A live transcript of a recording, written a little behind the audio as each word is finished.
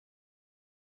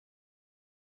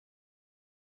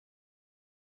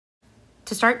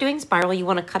To start doing spiral, you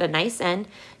want to cut a nice end,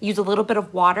 use a little bit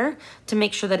of water to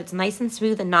make sure that it's nice and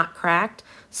smooth and not cracked.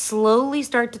 Slowly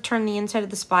start to turn the inside of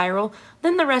the spiral,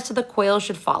 then the rest of the coil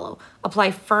should follow.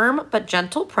 Apply firm but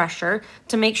gentle pressure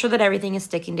to make sure that everything is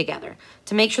sticking together.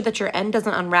 To make sure that your end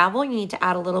doesn't unravel, you need to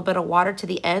add a little bit of water to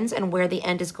the ends and where the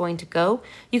end is going to go.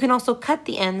 You can also cut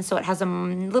the end so it has a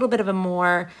little bit of a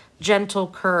more gentle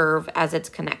curve as it's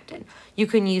connected. You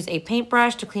can use a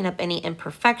paintbrush to clean up any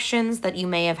imperfections that you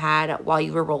may have had while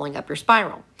you were rolling up your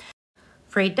spiral.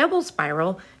 For a double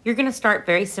spiral, you're going to start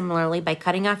very similarly by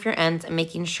cutting off your ends and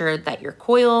making sure that your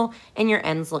coil and your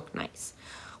ends look nice.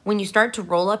 When you start to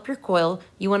roll up your coil,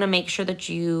 you want to make sure that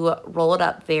you roll it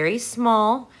up very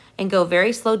small and go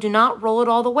very slow. Do not roll it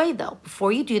all the way though.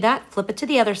 Before you do that, flip it to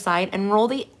the other side and roll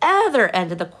the other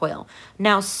end of the coil.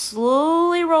 Now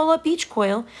slowly roll up each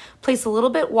coil, place a little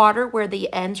bit water where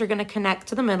the ends are going to connect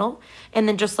to the middle, and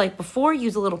then just like before,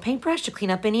 use a little paintbrush to clean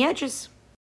up any edges.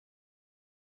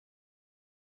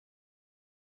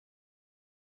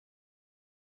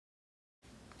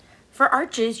 For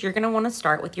arches, you're going to want to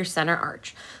start with your center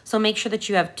arch. So make sure that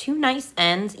you have two nice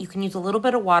ends. You can use a little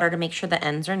bit of water to make sure the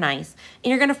ends are nice. And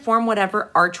you're going to form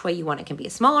whatever archway you want. It can be a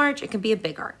small arch, it can be a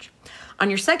big arch. On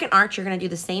your second arch, you're going to do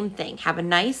the same thing. Have a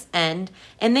nice end,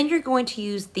 and then you're going to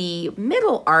use the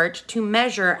middle arch to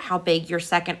measure how big your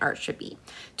second arch should be.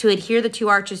 To adhere the two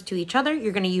arches to each other,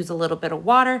 you're going to use a little bit of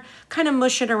water, kind of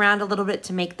mush it around a little bit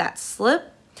to make that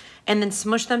slip, and then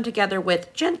smush them together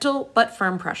with gentle but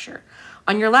firm pressure.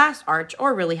 On your last arch,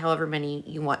 or really however many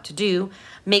you want to do,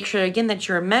 make sure again that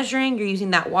you're measuring, you're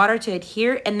using that water to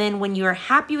adhere, and then when you're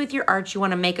happy with your arch, you want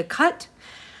to make a cut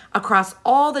across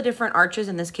all the different arches.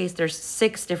 In this case, there's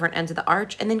 6 different ends of the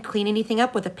arch, and then clean anything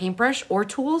up with a paintbrush or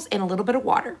tools and a little bit of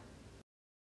water.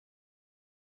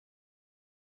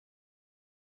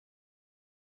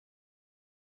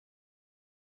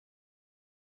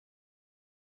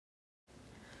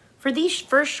 For these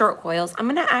first short coils, I'm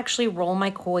going to actually roll my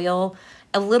coil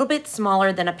a little bit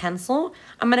smaller than a pencil.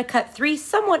 I'm going to cut 3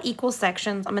 somewhat equal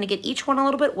sections. I'm going to get each one a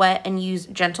little bit wet and use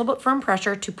gentle but firm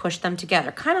pressure to push them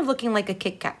together, kind of looking like a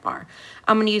Kit Kat bar.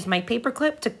 I'm going to use my paper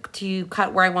clip to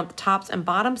cut where I want the tops and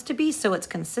bottoms to be so it's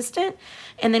consistent,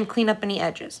 and then clean up any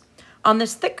edges. On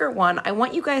this thicker one, I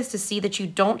want you guys to see that you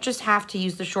don't just have to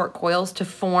use the short coils to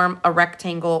form a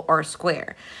rectangle or a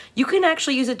square. You can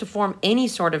actually use it to form any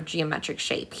sort of geometric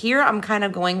shape. Here, I'm kind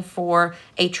of going for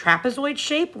a trapezoid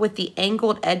shape with the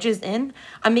angled edges in.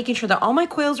 I'm making sure that all my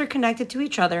coils are connected to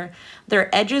each other, their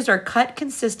edges are cut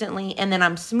consistently, and then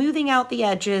I'm smoothing out the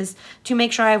edges to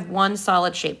make sure I have one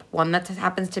solid shape, one that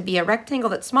happens to be a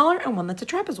rectangle that's smaller and one that's a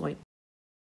trapezoid.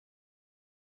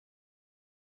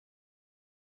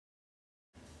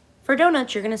 For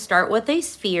donuts, you're going to start with a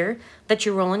sphere that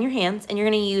you roll in your hands, and you're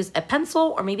going to use a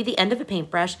pencil or maybe the end of a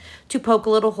paintbrush to poke a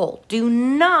little hole. Do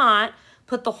not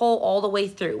put the hole all the way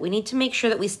through. We need to make sure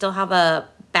that we still have a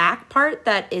back part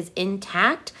that is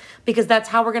intact, because that's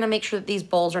how we're going to make sure that these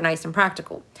bowls are nice and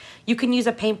practical. You can use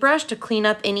a paintbrush to clean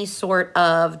up any sort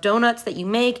of donuts that you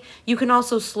make. You can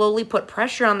also slowly put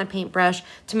pressure on the paintbrush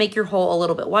to make your hole a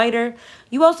little bit wider.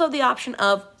 You also have the option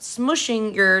of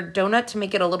smushing your donut to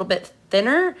make it a little bit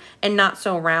thinner and not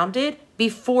so rounded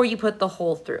before you put the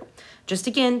hole through. Just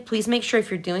again, please make sure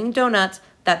if you're doing donuts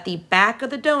that the back of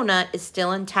the donut is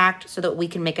still intact so that we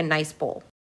can make a nice bowl.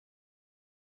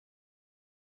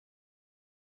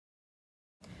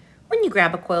 When you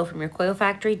grab a coil from your coil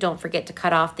factory, don't forget to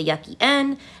cut off the yucky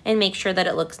end and make sure that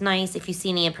it looks nice. If you see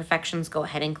any imperfections, go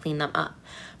ahead and clean them up.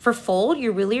 For fold,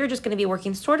 you really are just going to be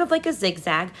working sort of like a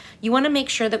zigzag. You want to make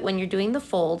sure that when you're doing the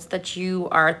folds that you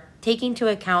are taking into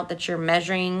account that you're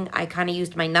measuring. I kind of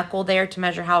used my knuckle there to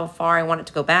measure how far I want it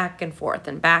to go back and forth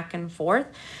and back and forth.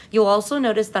 You'll also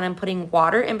notice that I'm putting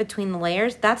water in between the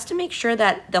layers. That's to make sure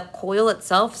that the coil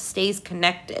itself stays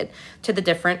connected to the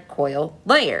different coil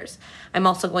layers. I'm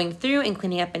also going through and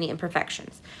cleaning up any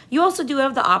imperfections. You also do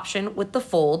have the option with the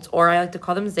folds, or I like to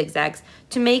call them zigzags,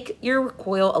 to make your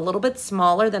coil a little bit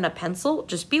smaller than a pencil.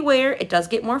 Just beware, it does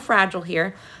get more fragile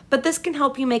here, but this can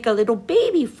help you make a little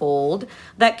baby fold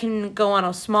that can go on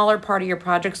a smaller part of your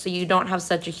project so you don't have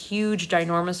such a huge,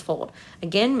 ginormous fold.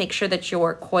 Again, make sure that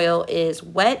your coil is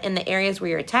wet in the areas where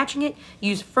you're attaching it.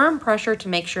 Use firm pressure to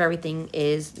make sure everything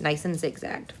is nice and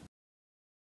zigzagged.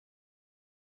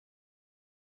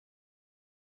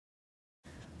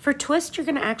 For twist, you're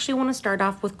going to actually want to start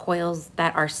off with coils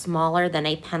that are smaller than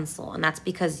a pencil, and that's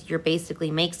because you're basically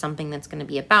make something that's going to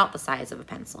be about the size of a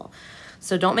pencil.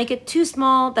 So don't make it too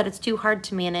small that it's too hard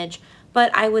to manage, but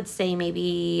I would say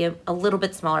maybe a little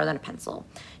bit smaller than a pencil.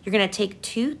 You're going to take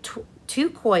two 2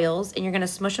 coils and you're gonna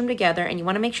smush them together, and you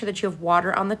wanna make sure that you have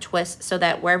water on the twist so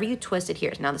that wherever you twist it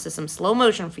adheres. Now this is some slow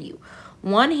motion for you.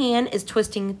 One hand is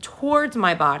twisting towards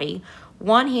my body,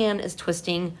 one hand is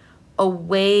twisting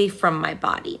away from my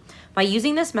body. By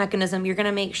using this mechanism, you're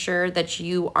gonna make sure that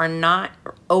you are not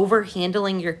over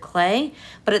handling your clay,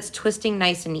 but it's twisting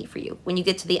nice and neat for you. When you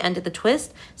get to the end of the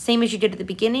twist, same as you did at the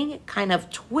beginning, kind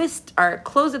of twist or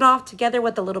close it off together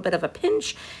with a little bit of a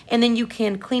pinch, and then you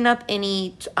can clean up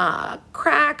any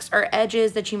cracks or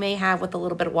edges that you may have with a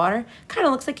little bit of water. Kind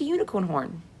of looks like a unicorn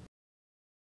horn.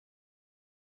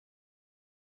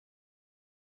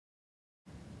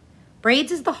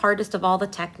 Braids is the hardest of all the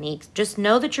techniques. Just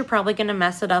know that you're probably gonna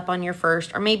mess it up on your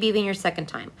first or maybe even your second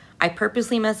time. I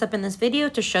purposely mess up in this video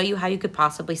to show you how you could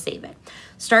possibly save it.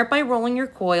 Start by rolling your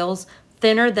coils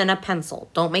thinner than a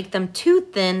pencil. Don't make them too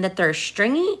thin that they're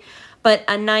stringy, but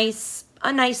a nice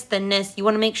thinness. You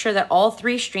wanna make sure that all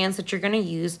 3 strands that you're gonna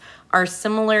use are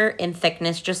similar in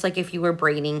thickness, just like if you were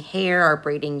braiding hair or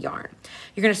braiding yarn.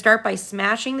 You're gonna start by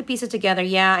smashing the pieces together.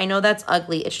 Yeah, I know that's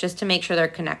ugly. It's just to make sure they're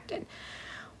connected.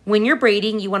 When you're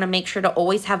braiding, you want to make sure to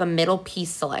always have a middle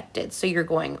piece selected. So you're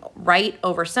going right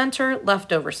over center,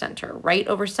 left over center, right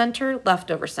over center, left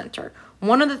over center.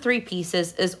 One of the 3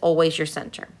 pieces is always your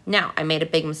center. Now, I made a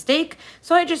big mistake,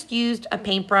 so I just used a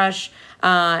paintbrush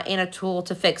and a tool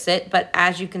to fix it. But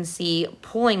as you can see,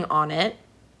 pulling on it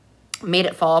made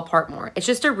it fall apart more. It's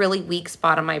just a really weak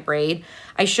spot on my braid.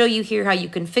 I show you here how you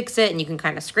can fix it, and you can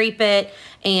kind of scrape it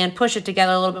and push it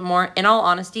together a little bit more. In all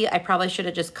honesty, I probably should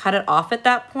have just cut it off at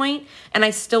that point, and I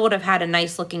still would have had a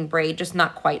nice looking braid, just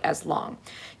not quite as long.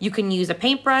 You can use a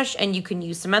paintbrush, and you can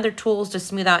use some other tools to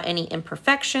smooth out any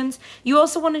imperfections. You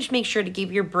also want to make sure to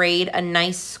give your braid a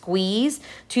nice squeeze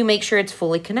to make sure it's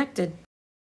fully connected.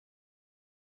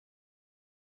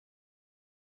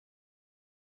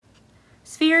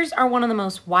 Spheres are one of the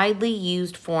most widely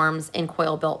used forms in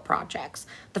coil built projects.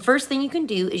 The first thing you can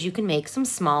do is you can make some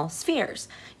small spheres.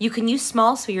 You can use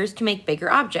small spheres to make bigger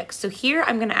objects. So here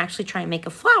I'm going to actually try and make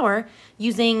a flower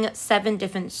using 7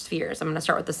 different spheres. I'm going to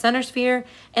start with the center sphere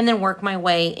and then work my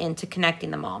way into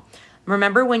connecting them all.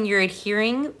 Remember, when you're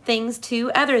adhering things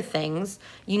to other things,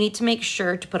 you need to make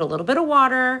sure to put a little bit of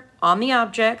water on the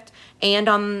object and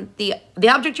on the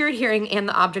object you're adhering and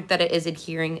the object that it is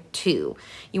adhering to.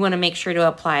 You want to make sure to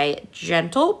apply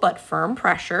gentle but firm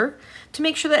pressure to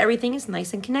make sure that everything is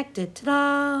nice and connected.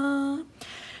 Ta-da!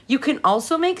 You can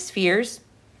also make spheres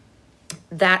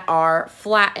that are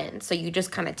flattened. So you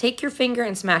just kind of take your finger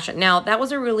and smash it. Now, that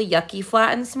was a really yucky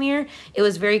flattened smear. It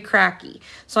was very cracky.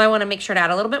 So I want to make sure to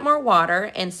add a little bit more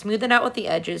water and smooth it out with the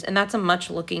edges. And that's a much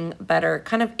looking better,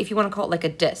 kind of, if you want to call it like a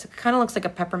disc. It kind of looks like a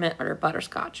peppermint or a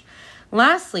butterscotch.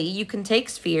 Lastly, you can take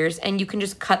spheres and you can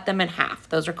just cut them in half.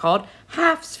 Those are called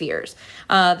half spheres.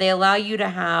 They allow you to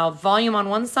have volume on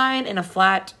one side and a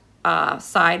flat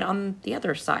side on the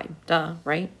other side. Duh,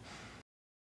 right?